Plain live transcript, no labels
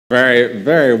Very,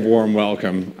 very warm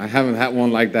welcome. I haven't had one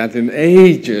like that in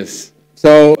ages.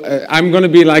 So I'm going to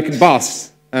be like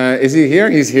boss. Is he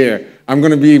here? He's here. I'm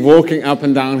going to be walking up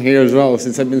and down here as well,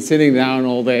 since I've been sitting down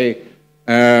all day.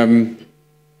 I'm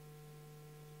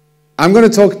going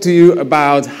to talk to you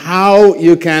about how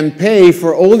you can pay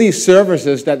for all these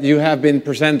services that you have been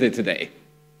presented today.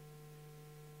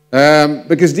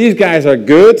 Because these guys are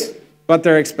good, but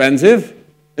they're expensive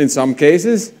in some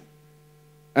cases.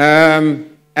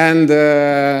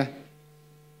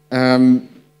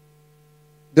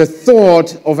 The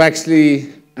thought of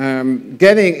actually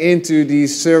getting into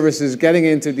these services, getting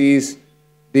into these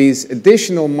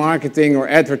additional marketing or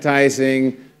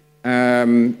advertising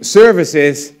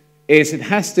services is it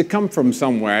has to come from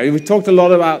somewhere. We talked a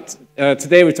lot about,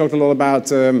 today we talked a lot about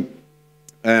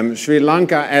Sri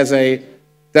Lanka as a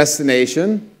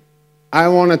destination. I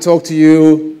want to talk to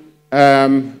you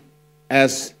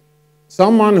as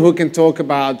someone who can talk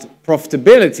about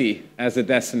profitability as a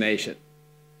destination.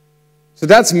 So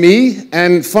that's me,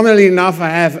 and funnily enough, I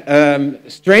have a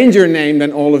stranger name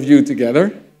than all of you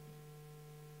together.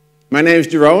 My name is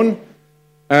Jeroen.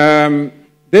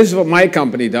 This is what my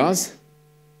company does.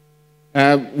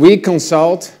 We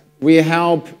consult, we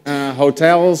help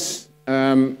hotels,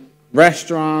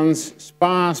 restaurants,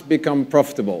 spas become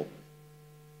profitable.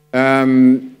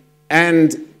 And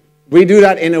we do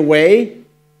that in a way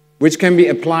which can be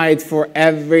applied for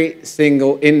every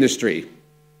single industry.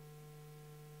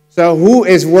 So who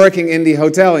is working in the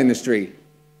hotel industry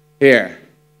here?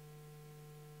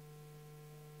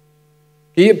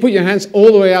 Can you put your hands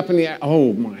all the way up in the air?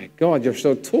 Oh my God, you're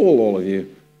so tall, all of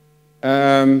you.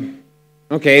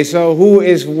 Okay, so who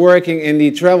is working in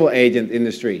the travel agent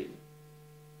industry?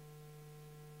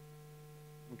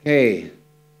 Okay,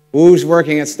 who's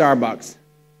working at Starbucks?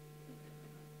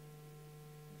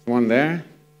 There's one there.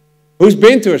 Who's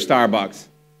been to a Starbucks?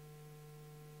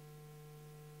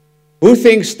 Who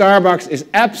thinks Starbucks is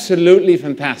absolutely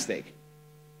fantastic?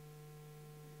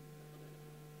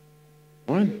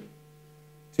 One,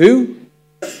 two.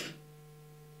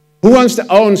 Who wants to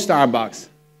own Starbucks?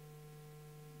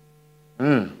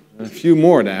 A few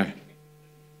more there.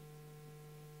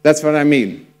 That's what I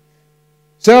mean.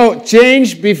 So,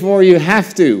 change before you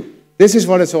have to. This is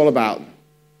what it's all about.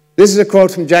 This is a quote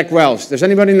from Jack Welch. Does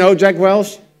anybody know Jack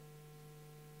Welch?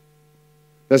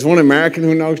 There's one American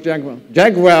who knows Jack Welch.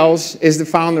 Jack Welch is the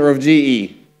founder of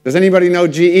GE. Does anybody know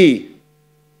GE?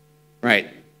 Right.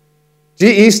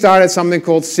 GE started something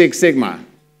called Six Sigma.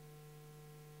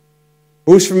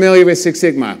 Who's familiar with Six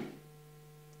Sigma?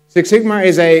 Six Sigma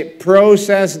is a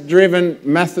process-driven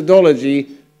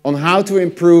methodology on how to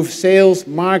improve sales,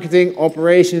 marketing,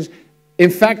 operations, in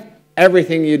fact,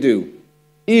 everything you do,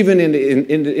 even in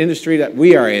the industry that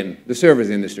we are in, the service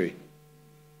industry.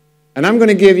 And I'm going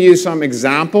to give you some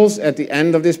examples at the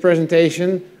end of this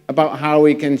presentation about how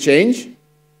we can change.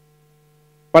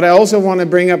 But I also want to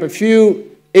bring up a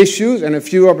few issues and a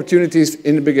few opportunities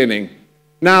in the beginning.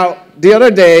 Now, the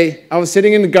other day, I was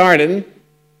sitting in the garden.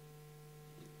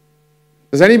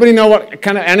 Does anybody know what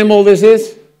kind of animal this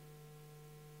is?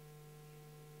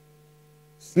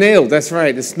 Snail, that's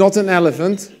right. It's not an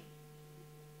elephant.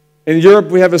 In Europe,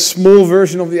 we have a small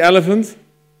version of the elephant.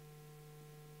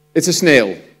 It's a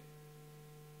snail.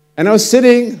 And I was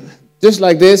sitting just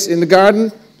like this in the garden,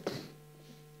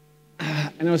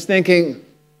 and I was thinking,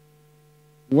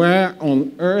 where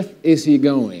on earth is he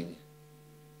going?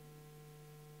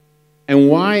 And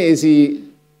why is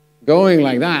he going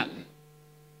like that?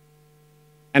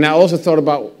 And I also thought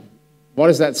about, what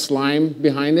is that slime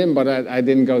behind him? But I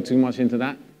didn't go too much into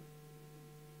that.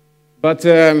 But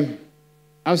I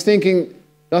was thinking,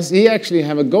 does he actually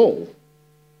have a goal?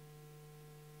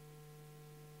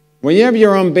 When you have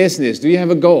your own business, do you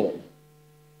have a goal?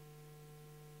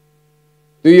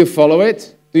 Do you follow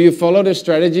it? Do you follow the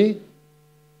strategy?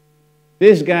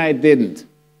 This guy didn't.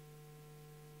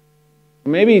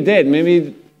 Maybe he did.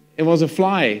 Maybe it was a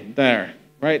fly there,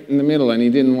 right in the middle, and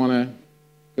he didn't want to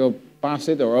go past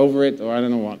it or over it, or I don't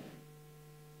know what.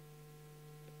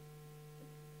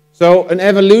 So an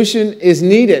evolution is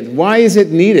needed. Why is it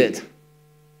needed?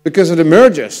 Because of the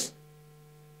mergers.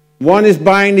 One is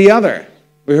buying the other.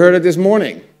 We heard it this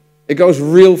morning. It goes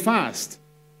real fast.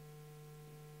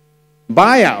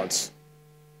 Buyouts.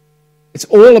 It's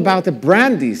all about the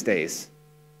brand these days.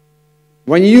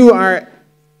 When you are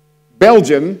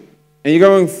Belgium and you're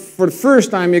going for the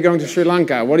first time, you're going to Sri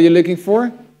Lanka, what are you looking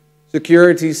for?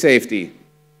 Security, safety,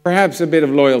 perhaps a bit of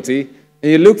loyalty,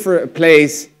 and you look for a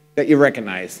place that you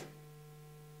recognize.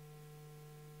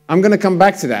 I'm going to come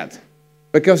back to that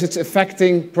because it's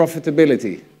affecting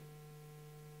profitability.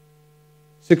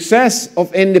 Success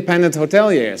of independent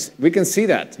hoteliers. We can see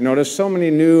that. You know, there's so many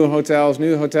new hotels,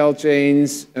 new hotel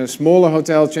chains, smaller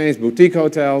hotel chains, boutique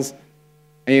hotels.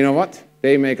 And you know what?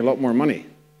 They make a lot more money.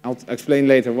 I'll explain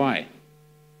later why.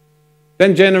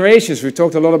 Then generations. We've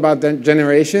talked a lot about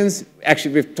generations.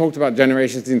 Actually, we've talked about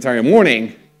generations the entire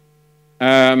morning.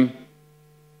 And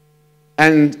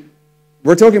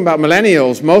we're talking about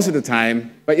millennials most of the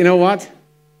time. But you know what?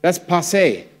 That's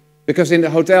passé. Because in the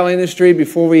hotel industry,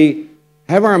 before we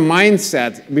have our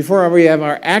mindset, before we have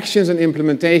our actions and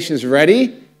implementations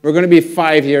ready, we're going to be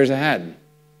 5 years ahead.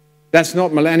 That's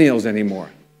not millennials anymore.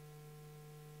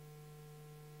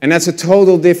 And that's a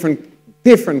total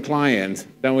different client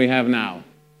than we have now.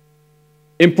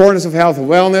 Importance of health and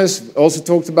wellness, also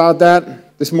talked about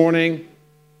that this morning.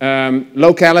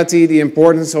 Locality, the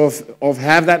importance of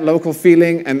have that local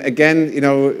feeling. And again, you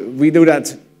know, we do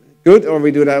that good or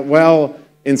we do that well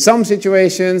in some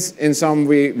situations, in some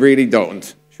we really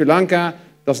don't. Sri Lanka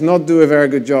does not do a very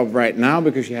good job right now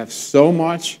because you have so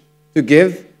much to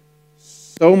give,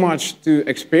 so much to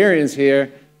experience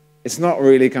here, it's not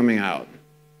really coming out.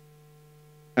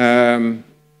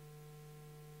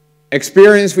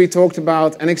 Experience we talked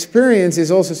about, and experience is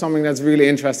also something that's really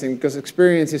interesting because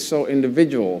experience is so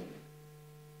individual.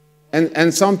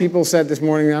 And some people said this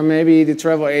morning, oh, maybe the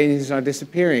travel agencies are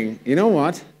disappearing. You know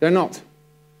what? They're not.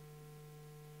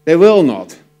 They will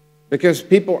not, because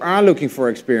people are looking for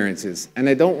experiences and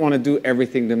they don't want to do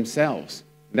everything themselves.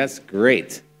 That's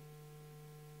great.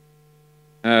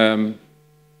 Cuisine.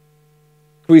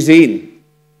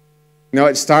 You know,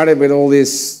 it started with all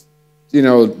this, you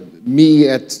know, me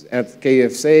at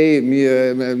KFC,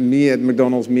 me at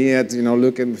McDonald's, me at, you know,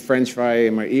 looking French fry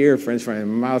in my ear, French fry in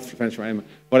my mouth, French fry in my,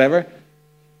 whatever.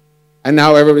 And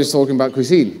now everybody's talking about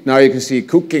cuisine. Now you can see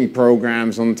cooking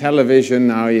programs on television.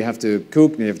 Now you have to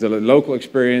cook, you have the local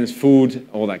experience, food,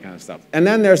 all that kind of stuff. And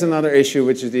then there's another issue,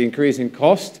 which is the increasing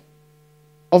cost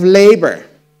of labor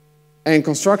and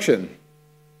construction.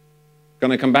 Going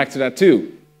to come back to that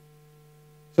too.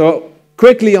 So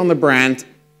quickly on the brand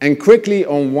and quickly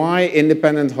on why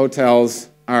independent hotels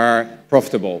are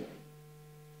profitable.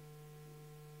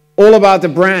 All about the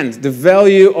brand. The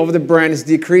value of the brand is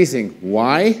decreasing.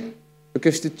 Why?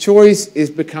 Because the choice is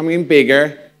becoming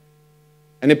bigger,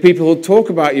 and the people who talk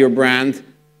about your brand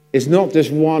is not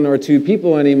just 1 or 2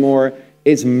 people anymore,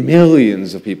 it's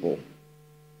millions of people.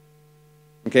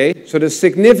 Okay? So the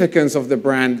significance of the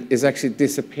brand is actually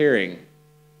disappearing.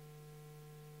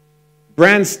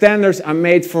 Brand standards are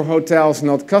made for hotels,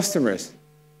 not customers.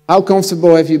 How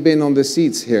comfortable have you been on the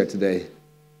seats here today?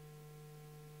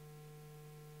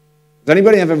 Does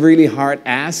anybody have a really hard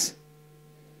ass?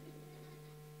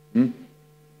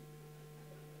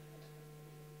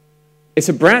 It's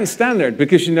a brand standard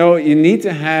because, you know, you need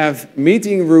to have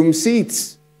meeting room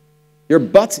seats. Your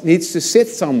butt needs to sit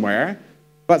somewhere,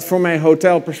 but from a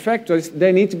hotel perspective,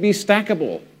 they need to be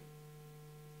stackable.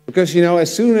 Because, you know,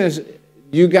 as soon as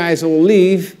you guys all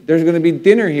leave, there's going to be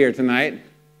dinner here tonight,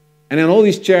 and then all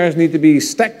these chairs need to be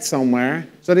stacked somewhere,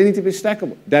 so they need to be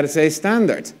stackable. That is a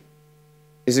standard.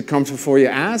 Is it comfortable for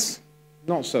your ass?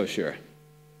 Not so sure.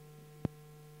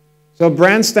 So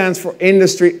brand stands for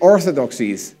industry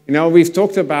orthodoxies. You know, we've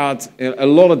talked about a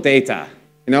lot of data.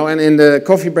 You know, and in the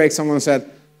coffee break, someone said,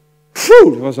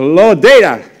 "Phew, there was a lot of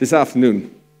data this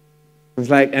afternoon." It was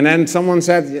like, and then someone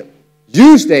said,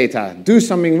 "Use data, do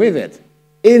something with it."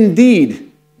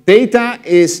 Indeed, data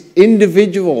is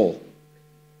individual.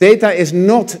 Data is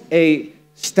not a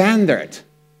standard.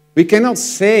 We cannot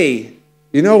say,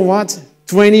 you know what?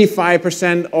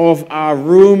 25% of our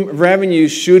room revenue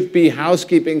should be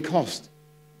housekeeping cost.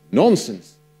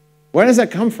 Nonsense. Where does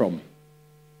that come from?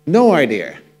 No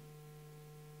idea.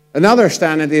 Another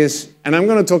standard is, and I'm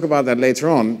going to talk about that later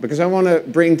on, because I want to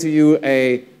bring to you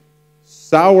a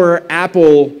sour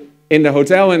apple in the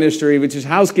hotel industry, which is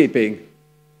housekeeping.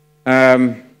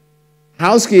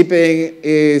 Housekeeping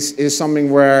is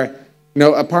something where, you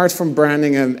know, apart from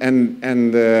branding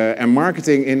and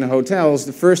marketing in the hotels,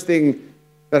 the first thing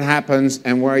that happens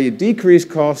and where you decrease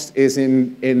cost is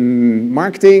in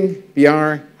marketing,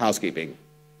 PR, housekeeping.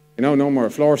 You know, no more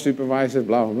floor supervisors,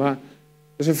 blah, blah, blah.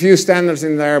 There's a few standards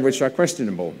in there which are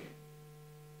questionable.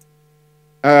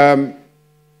 Then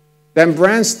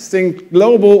brands think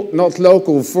global, not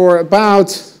local. For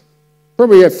about,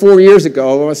 probably 4 years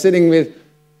ago, I was sitting with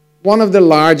one of the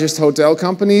largest hotel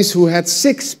companies who had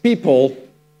 6 people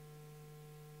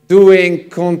doing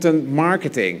content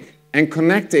marketing and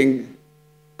connecting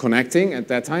at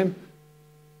that time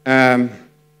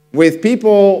with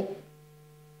people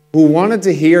who wanted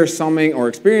to hear something or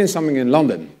experience something in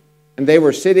London. and they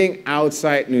were sitting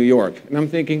outside New York. And I'm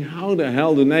thinking, how the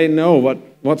hell do they know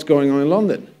what's going on in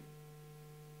London?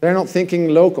 They're not thinking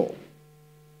local.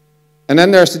 And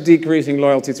then there's the decreasing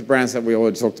loyalty to brands that we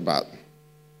already talked about.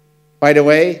 By the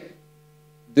way,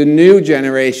 the new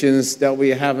generations that we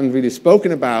haven't really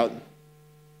spoken about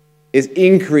is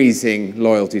increasing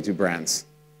loyalty to brands.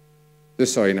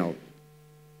 Just so you know.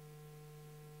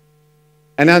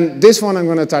 And then this one I'm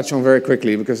going to touch on very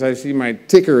quickly because I see my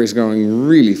ticker is going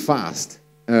really fast.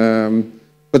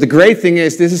 But the great thing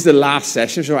is this is the last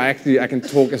session, so I can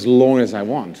talk as long as I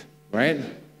want, right?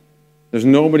 There's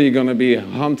nobody going to be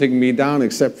hunting me down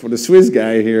except for the Swiss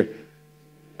guy here.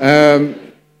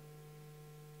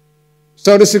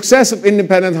 So the success of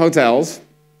independent hotels,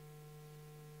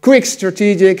 quick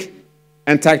strategic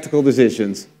and tactical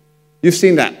decisions. You've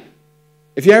seen that.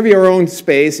 If you have your own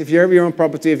space, if you have your own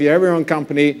property, if you have your own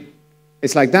company,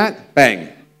 it's like that, bang.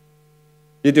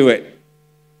 You do it.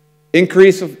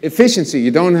 Increase of efficiency.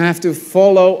 You don't have to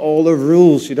follow all the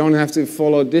rules. You don't have to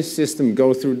follow this system,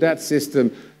 go through that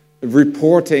system.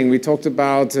 Reporting, we talked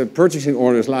about purchasing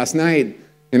orders last night.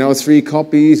 You know, 3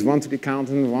 copies, 1 to the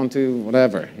accountant, 1 to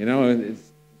whatever. You know,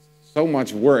 it's so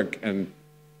much work. And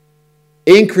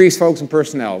increased focus on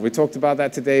personnel. We talked about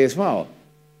that today as well.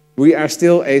 We are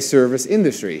still a service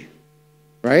industry,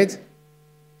 right?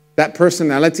 That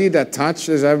personality, that touch,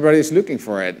 is everybody's looking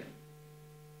for it.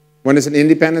 When it's an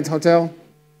independent hotel,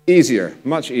 easier,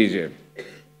 much easier.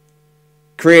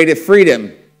 Creative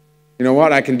freedom. You know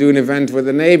what, I can do an event with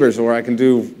the neighbors or I can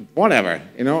do whatever,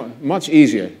 you know, much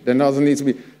easier. There doesn't need to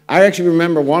be. I actually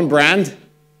remember one brand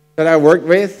that I worked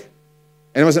with,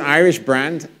 and it was an Irish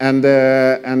brand, and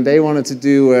they wanted to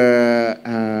do,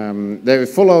 they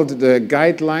followed the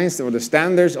guidelines or the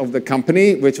standards of the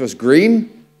company, which was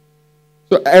green.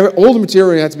 So all the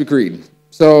material had to be green.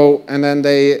 So, and then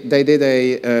they did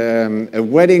a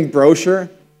wedding brochure,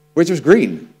 which was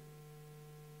green.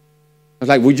 I was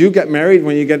like, would you get married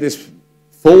when you get this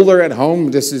folder at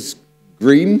home? This is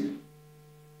green.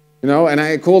 You know, and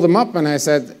I called them up and I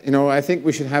said, you know, I think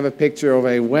we should have a picture of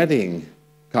a wedding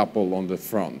couple on the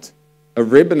front, a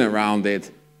ribbon around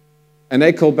it. And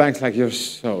they called back like, you're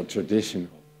so traditional.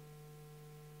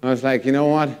 I was like, you know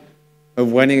what? A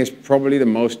wedding is probably the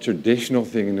most traditional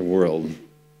thing in the world.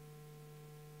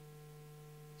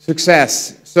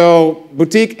 Success. So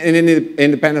boutique and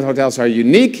independent hotels are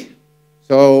unique.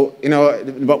 So, you know,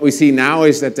 what we see now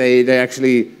is that they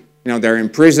actually, you know, they're in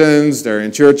prisons, they're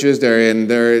in churches, they're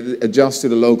adjust to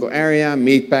the local area.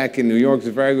 Meatpack in New York is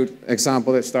a very good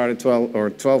example that started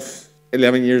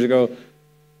 11 years ago.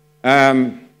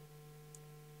 And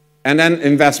then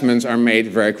investments are made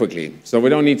very quickly. So we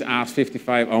don't need to ask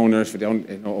 55 owners, we don't,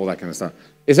 you know, all that kind of stuff.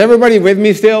 Is everybody with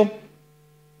me still?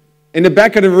 In the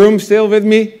back of the room still with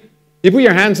me? You put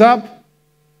your hands up?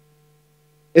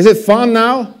 Is it fun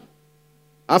now?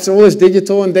 After all this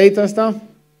digital and data stuff?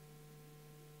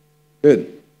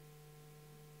 Good.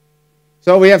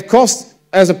 So we have cost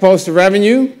as opposed to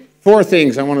revenue. 4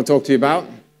 things I want to talk to you about.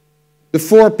 The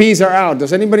 4 P's are out.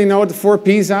 Does anybody know what the 4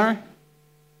 P's are?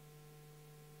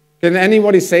 Can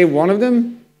anybody say one of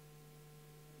them?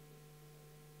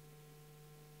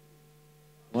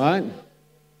 What?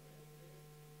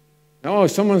 Oh,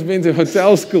 someone's been to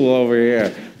hotel school over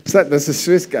here. That's a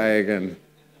Swiss guy again.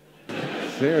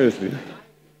 Seriously.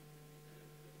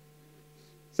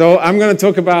 So I'm going to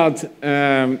talk about,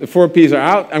 the 4 P's are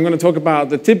out. I'm going to talk about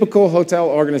the typical hotel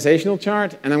organizational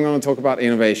chart, and I'm going to talk about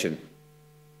innovation.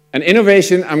 And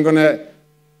innovation, I'm going to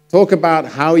talk about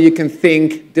how you can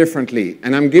think differently.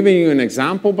 And I'm giving you an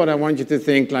example, but I want you to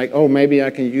think like, oh, maybe I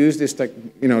can use this,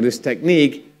 this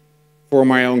technique for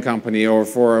my own company or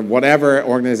for whatever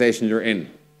organization you're in.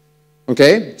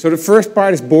 Okay? So the first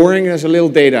part is boring. There's a little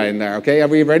data in there. Okay? Are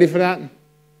we ready for that?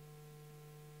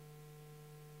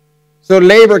 So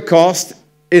labor cost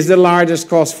is the largest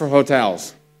cost for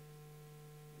hotels.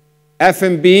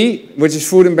 F&B, which is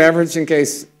food and beverage, in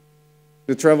case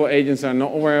the travel agents are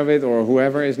not aware of it or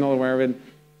whoever is not aware of it.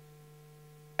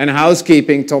 And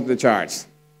housekeeping top the charts.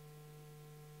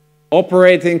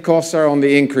 Operating costs are on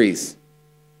the increase.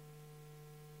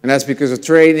 And that's because of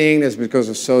training, that's because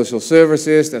of social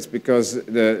services, that's because of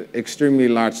the extremely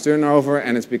large turnover,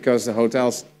 and it's because the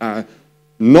hotels are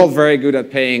not very good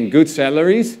at paying good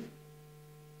salaries.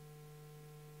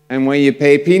 And when you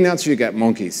pay peanuts, you get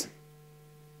monkeys.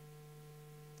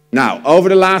 Now, over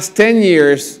the last 10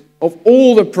 years, of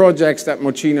all the projects that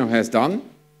Moschino has done,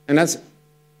 and that's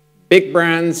big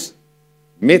brands,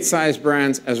 mid-sized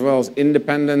brands, as well as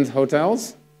independent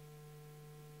hotels.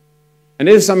 And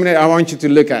this is something that I want you to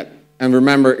look at and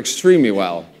remember extremely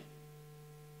well.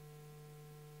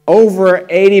 Over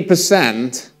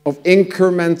 80% of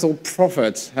incremental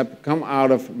profits have come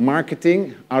out of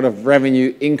marketing, out of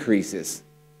revenue increases.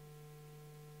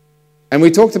 And we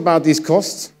talked about these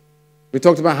costs. We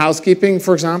talked about housekeeping,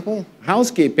 for example.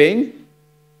 Housekeeping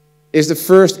is the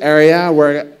first area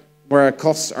where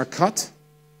costs are cut.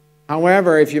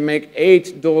 However, if you make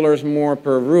 $8 more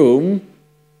per room,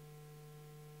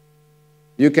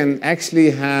 you can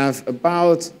actually have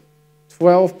about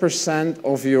 12%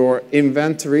 of your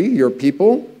inventory, your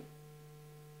people,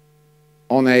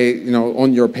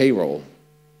 on your payroll.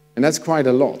 And that's quite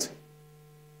a lot.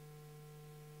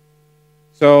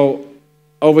 So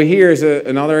over here is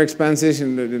another expenses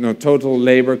in the total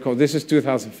labor cost. This is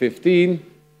 2015.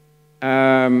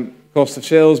 Cost of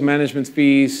sales, management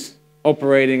fees,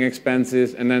 operating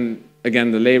expenses, and then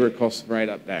again the labor costs right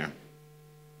up there.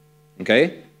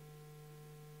 Okay?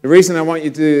 The reason I want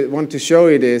to show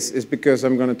you this is because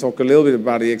I'm going to talk a little bit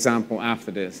about the example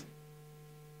after this.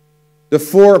 The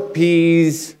 4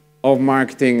 P's of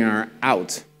marketing are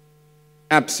out.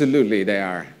 Absolutely, they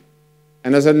are.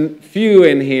 And there's a few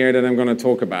in here that I'm going to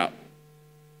talk about.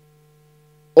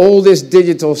 All this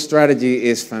digital strategy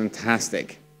is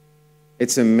fantastic.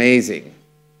 It's amazing.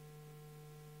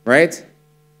 Right?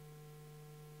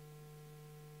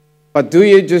 But do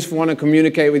you just want to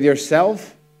communicate with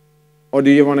yourself? Or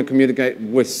do you want to communicate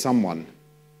with someone?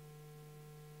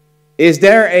 Is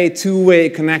there a two-way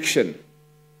connection?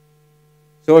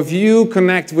 So if you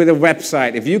connect with a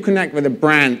website, if you connect with a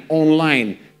brand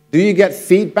online, do you get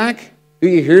feedback? Do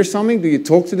you hear something? Do you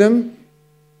talk to them?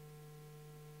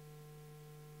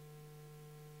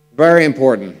 Very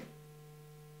important.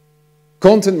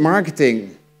 Content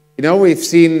marketing. You know, we've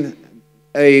seen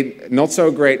a not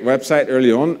so great website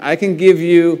early on. I can give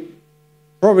you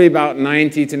probably about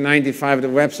 90 to 95 of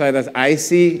the websites that I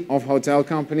see of hotel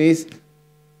companies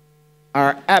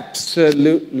are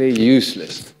absolutely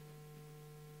useless.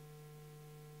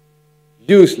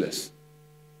 Useless.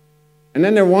 And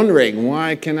then they're wondering,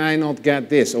 why can I not get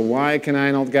this? Or why can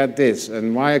I not get this?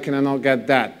 And why can I not get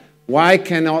that? Why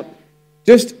cannot?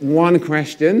 Just one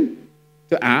question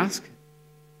to ask.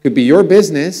 Could be your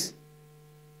business.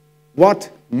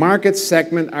 What market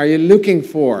segment are you looking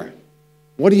for?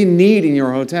 What do you need in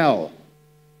your hotel?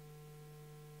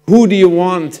 Who do you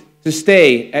want to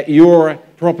stay at your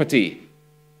property?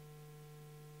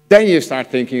 Then you start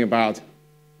thinking about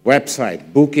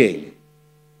website, booking,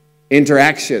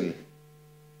 interaction.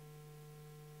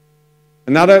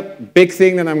 Another big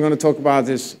thing that I'm going to talk about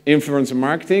is influencer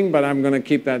marketing, but I'm going to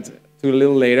keep that to a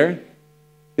little later.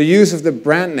 The use of the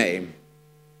brand name.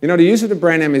 You know, the use of the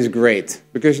brand name is great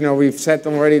because, you know, we've said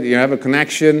already that you have a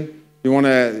connection. You want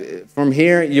to, from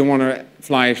here, you want to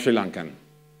fly Sri Lankan.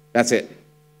 That's it.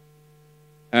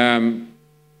 And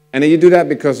then you do that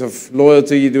because of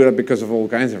loyalty. You do that because of all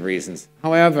kinds of reasons.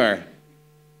 However,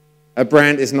 a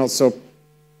brand is not so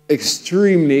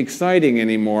extremely exciting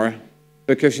anymore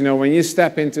because, you know, when you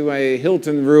step into a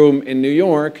Hilton room in New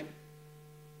York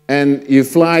and you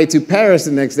fly to Paris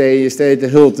the next day, you stay at the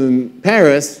Hilton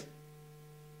Paris,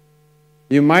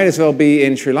 you might as well be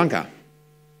in Sri Lanka.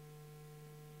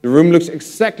 The room looks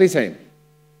exactly the same.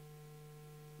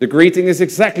 The greeting is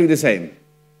exactly the same,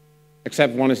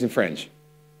 except one is in French.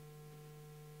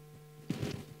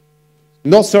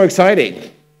 Not so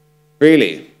exciting,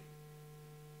 really.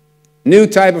 New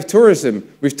type of tourism.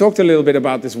 We've talked a little bit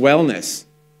about this wellness.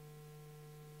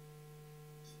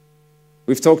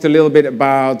 We've talked a little bit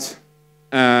about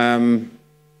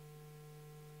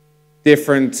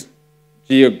different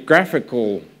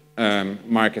geographical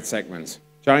market segments.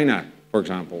 China, for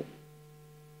example.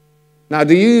 Now,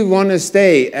 do you want to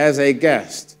stay as a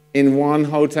guest in one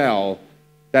hotel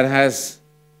that has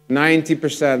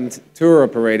 90% tour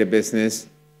operator business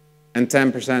and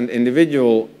 10%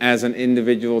 individual as an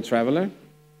individual traveler?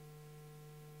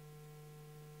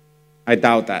 I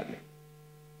doubt that.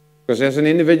 Because as an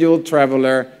individual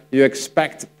traveler, you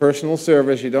expect personal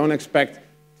service. You don't expect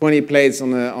 20 plates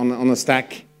on a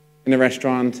stack in a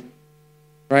restaurant,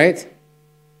 right?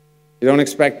 You don't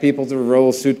expect people to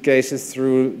roll suitcases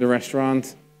through the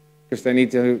restaurant because they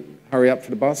need to hurry up for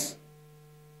the bus.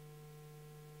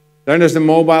 Then there's the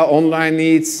mobile online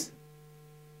needs,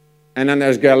 and then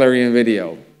there's gallery and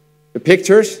video. The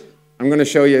pictures, I'm going to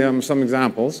show you some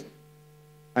examples.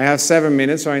 I have 7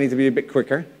 minutes, so I need to be a bit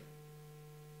quicker.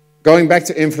 Going back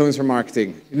to influencer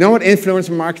marketing. You know what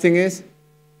influencer marketing is?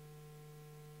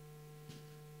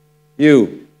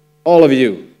 You, all of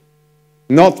you.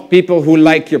 Not people who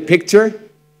like your picture,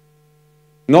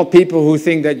 not people who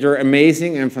think that you're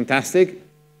amazing and fantastic.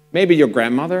 Maybe your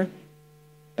grandmother,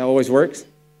 that always works.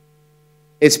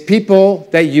 It's people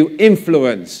that you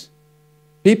influence,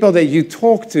 people that you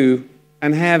talk to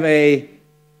and have a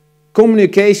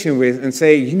communication with and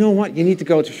say, you know what, you need to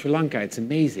go to Sri Lanka. It's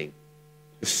amazing.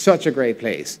 It's such a great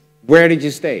place. Where did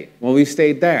you stay? Well, we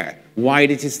stayed there. Why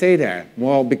did you stay there?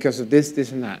 Well, because of this,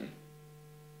 this, and that.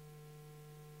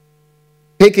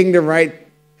 Picking the right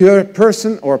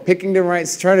person or picking the right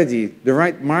strategy, the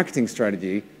right marketing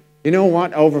strategy. You know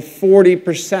what? Over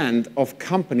 40% of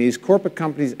companies, corporate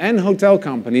companies and hotel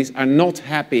companies are not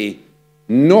happy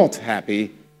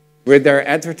with their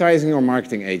advertising or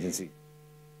marketing agency.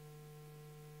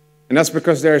 And that's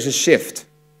because there's a shift.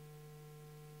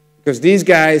 Because these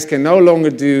guys can no longer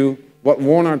do what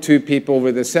one or two people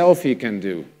with a selfie can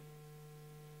do.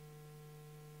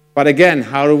 But again,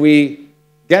 how do we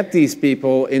get these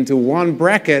people into one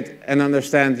bracket and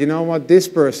understand, you know what, this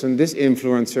person, this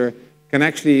influencer, can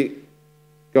actually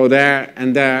go there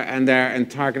and there and there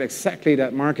and target exactly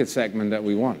that market segment that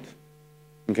we want.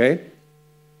 Okay?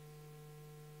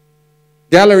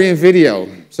 Gallery and video.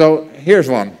 So here's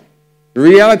one.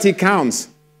 Reality counts.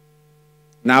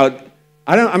 Now,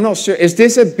 I'm not sure. Is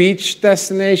this a beach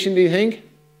destination, do you think?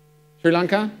 Sri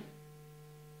Lanka?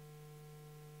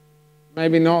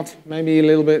 Maybe not. Maybe a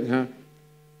little bit. Huh?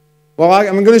 Well,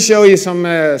 I'm going to show you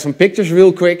some pictures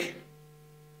real quick.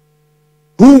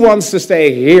 Who wants to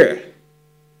stay here?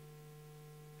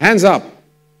 Hands up.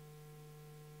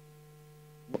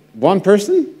 One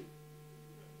person?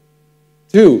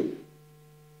 Two?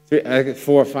 Three,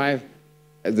 4, 5?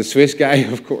 The Swiss guy,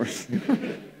 of course.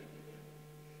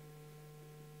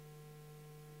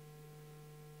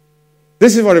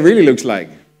 This is what it really looks like.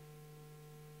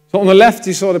 So on the left,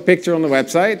 you saw the picture on the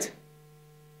website.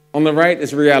 On the right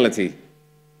is reality.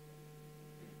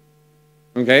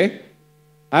 Okay?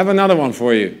 I have another one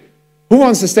for you. Who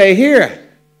wants to stay here?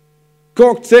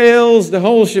 Cocktails, the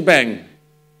whole shebang.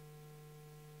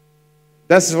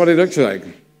 That's what it looks like.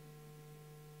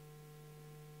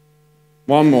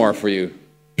 One more for you.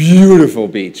 Beautiful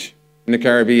beach in the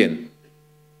Caribbean.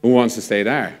 Who wants to stay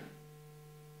there?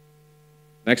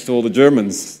 Next to all the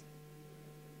Germans.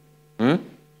 Huh?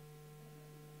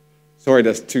 Sorry,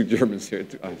 there's 2 Germans here.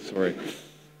 Oh, sorry.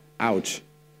 Ouch.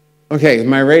 Okay,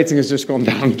 my rating has just gone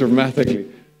down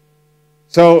dramatically.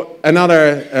 So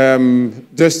another,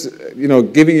 just,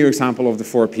 giving you an example of the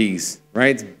 4 Ps,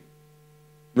 right?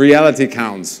 Reality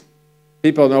counts.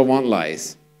 People don't want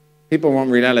lies. People want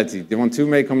reality. They want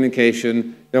two-way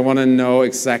communication. They want to know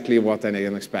exactly what they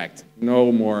can expect.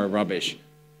 No more rubbish.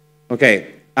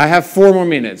 Okay, I have 4 more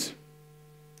minutes.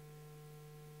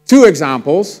 2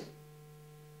 examples.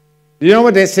 Do you know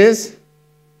what this is?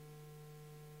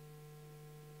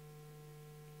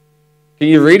 Can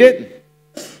you read it?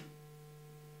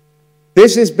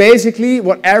 This is basically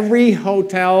what every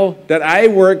hotel that I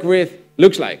work with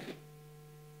looks like.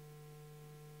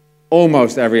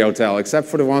 Almost every hotel, except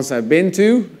for the ones I've been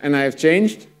to and I have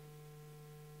changed.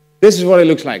 This is what it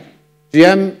looks like.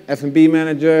 GM, F&B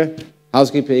manager,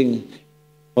 housekeeping,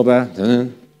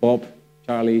 Bob,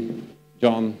 Charlie,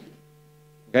 John.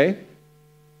 Okay?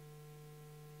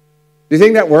 Do you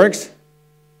think that works?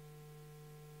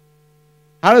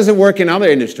 How does it work in other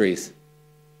industries?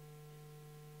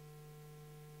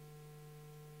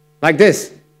 Like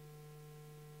this.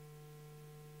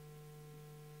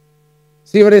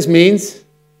 See what this means?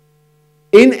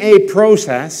 In a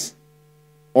process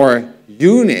or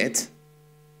unit,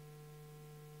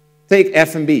 take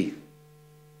F&B.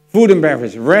 Food and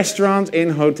beverage. Restaurants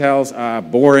in hotels are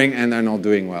boring and they're not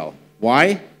doing well.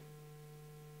 Why?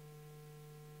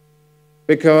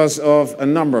 Because of a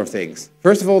number of things.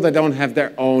 First of all, they don't have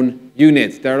their own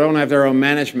unit. They don't have their own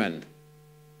management.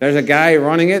 There's a guy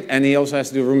running it, and he also has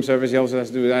to do room service, he also has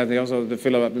to do that, he also has to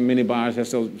fill up the minibars, he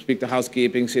has to speak to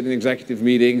housekeeping, sit in executive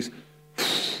meetings.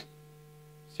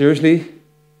 Seriously?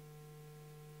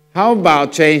 How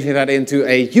about changing that into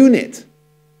a unit?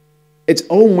 Its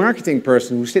own marketing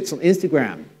person who sits on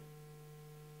Instagram.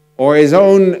 Or his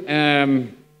own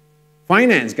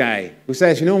finance guy who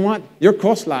says, you know what, your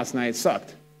cost last night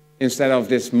sucked. Instead of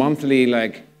this monthly,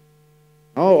 like,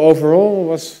 oh, overall it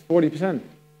was 40%.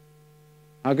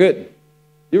 How good?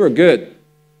 You were good.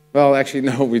 Well, actually,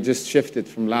 no, we just shifted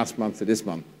from last month to this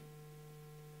month.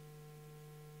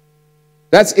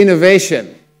 That's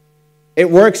innovation.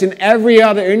 It works in every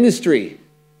other industry.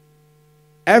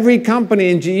 Every company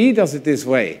in GE does it this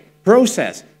way.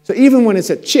 Process. So even when it's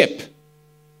a chip,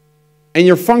 and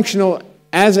you're functional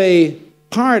as a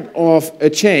part of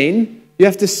a chain, you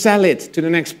have to sell it to the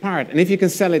next part. And if you can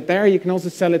sell it there, you can also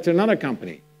sell it to another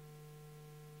company.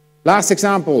 Last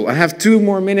example, I have 2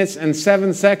 more minutes and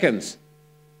 7 seconds.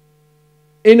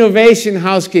 Innovation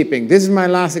housekeeping. This is my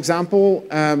last example,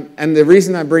 and the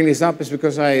reason I bring this up is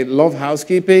because I love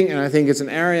housekeeping, and I think it's an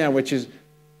area which is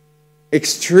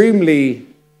extremely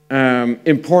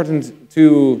important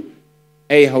to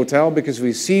a hotel, because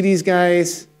we see these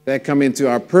guys that come into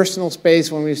our personal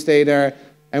space when we stay there,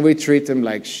 and we treat them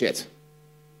like shit.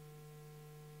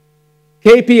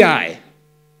 KPI.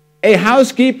 A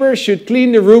housekeeper should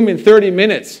clean the room in 30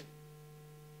 minutes.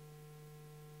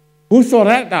 Who thought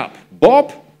that up?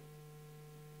 Bob?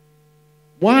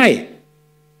 Why?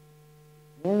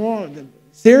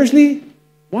 Seriously?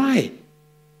 Why?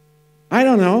 I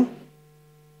don't know.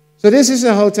 So this is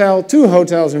a hotel, 2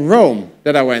 hotels in Rome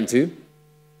that I went to.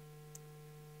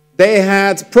 They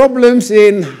had problems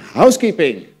in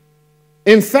housekeeping.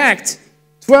 In fact,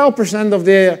 12% of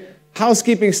the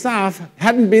housekeeping staff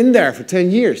hadn't been there for 10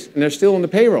 years, and they're still on the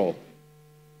payroll.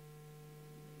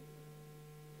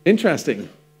 Interesting.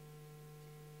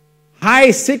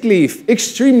 High sick leave,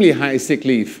 extremely high sick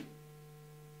leave.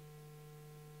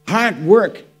 Hard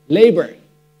work, labor,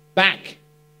 back.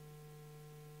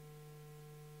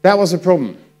 That was a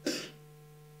problem.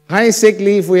 High sick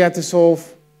leave we had to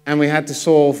solve, and we had to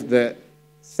solve the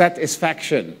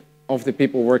satisfaction of the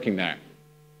people working there.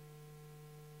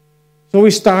 So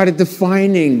we started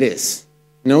defining this.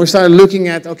 We started looking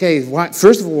at, okay,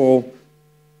 first of all,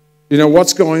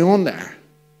 what's going on there?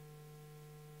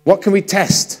 What can we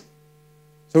test?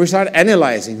 So we started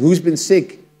analyzing who's been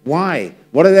sick, why,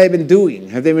 what have they been doing?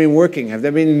 Have they been working? Have they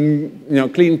been,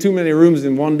 cleaning too many rooms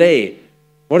in one day?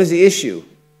 What is the issue?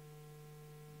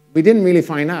 We didn't really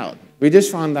find out. We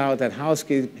just found out that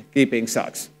housekeeping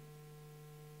sucks.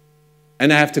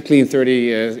 And I have to clean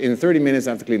in 30 minutes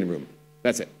I have to clean the room.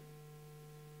 That's it.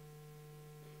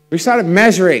 We started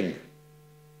measuring.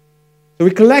 So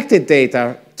we collected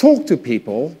data, talked to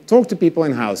people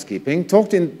in housekeeping,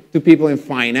 talked to people in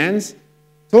finance,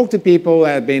 talked to people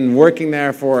that had been working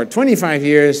there for 25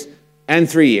 years and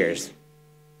 3 years.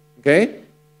 Okay?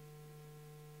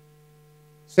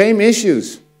 Same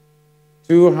issues.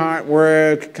 Too hard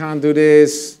work, can't do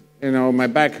this, my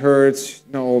back hurts,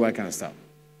 all that kind of stuff.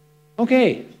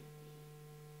 Okay.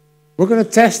 We're going to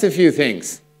test a few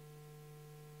things.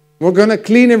 We're going to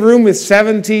clean a room with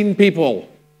 17 people.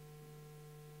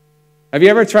 Have you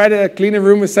ever tried to clean a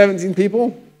room with 17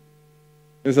 people?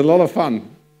 It's a lot of fun.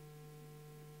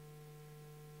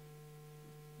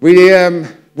 We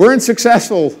weren't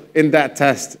successful in that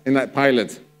test, in that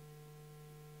pilot.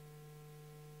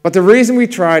 But the reason we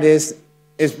tried is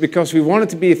because we wanted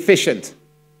to be efficient.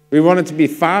 We wanted to be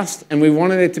fast, and we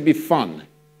wanted it to be fun.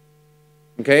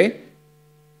 Okay?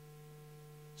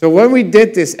 So when we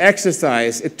did this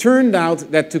exercise, it turned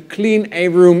out that to clean a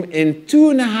room in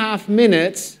 2.5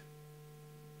 minutes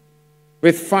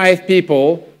with 5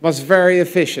 people was very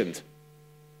efficient.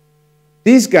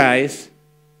 These guys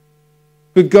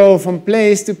could go from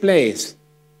place to place.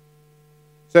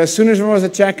 So as soon as there was a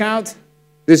checkout,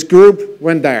 this group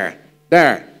went there,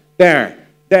 there, there,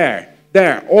 there,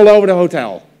 there, all over the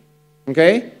hotel.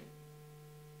 Okay? And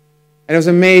it was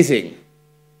amazing.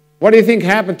 What do you think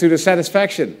happened to the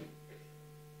satisfaction?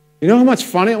 You know how much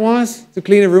fun it was to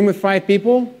clean a room with 5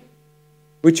 people?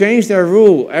 We changed our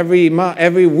rule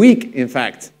every week, in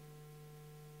fact.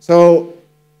 So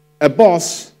a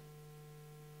boss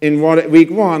in week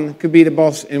 1 could be the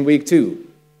boss in week 2.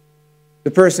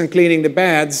 The person cleaning the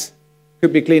beds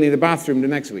could be cleaning the bathroom the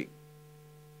next week.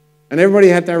 And everybody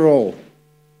had their role.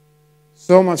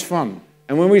 So much fun.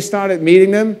 And when we started meeting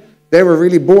them, they were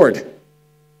really bored.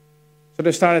 So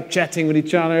they started chatting with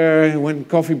each other, went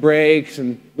coffee breaks,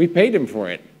 and we paid them for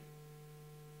it.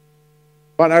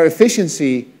 But our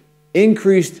efficiency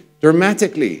increased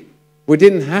dramatically. We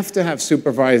didn't have to have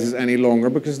supervisors any longer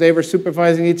because they were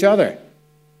supervising each other.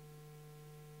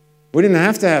 We didn't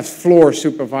have to have floor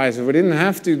supervisors. We didn't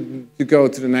have to go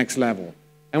to the next level.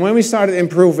 And when we started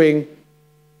improving,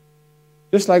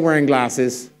 just like wearing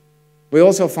glasses, we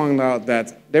also found out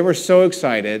that they were so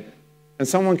excited, and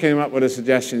someone came up with a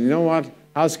suggestion. You know what?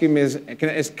 Housekeeping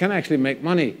can actually make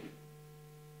money.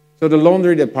 So the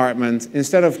laundry department,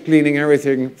 instead of cleaning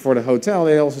everything for the hotel,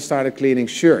 they also started cleaning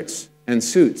shirts and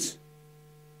suits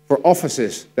for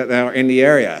offices that are in the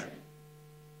area.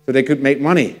 So they could make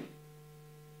money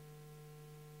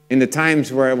in the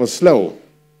times where it was slow.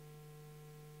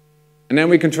 And then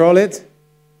we control it.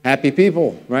 Happy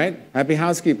people, right? Happy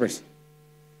housekeepers.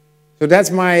 So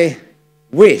that's my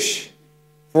wish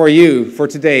for you for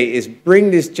today, is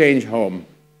bring this change home.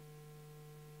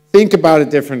 Think about it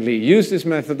differently. Use this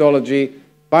methodology.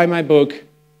 Buy my book.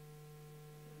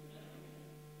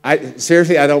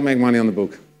 Seriously, I don't make money on the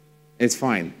book. It's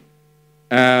fine.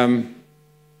 But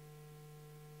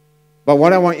But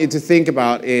what I want you to think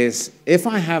about is, if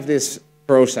I have this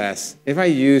process, if I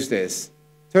use this,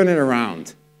 turn it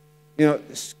around.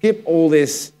 Skip all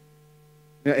this,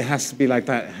 it has to be like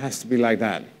that, it has to be like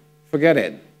that. Forget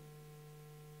it.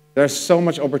 There's so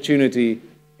much opportunity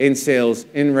in sales,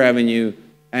 in revenue,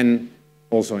 and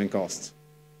also in costs.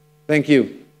 Thank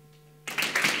you.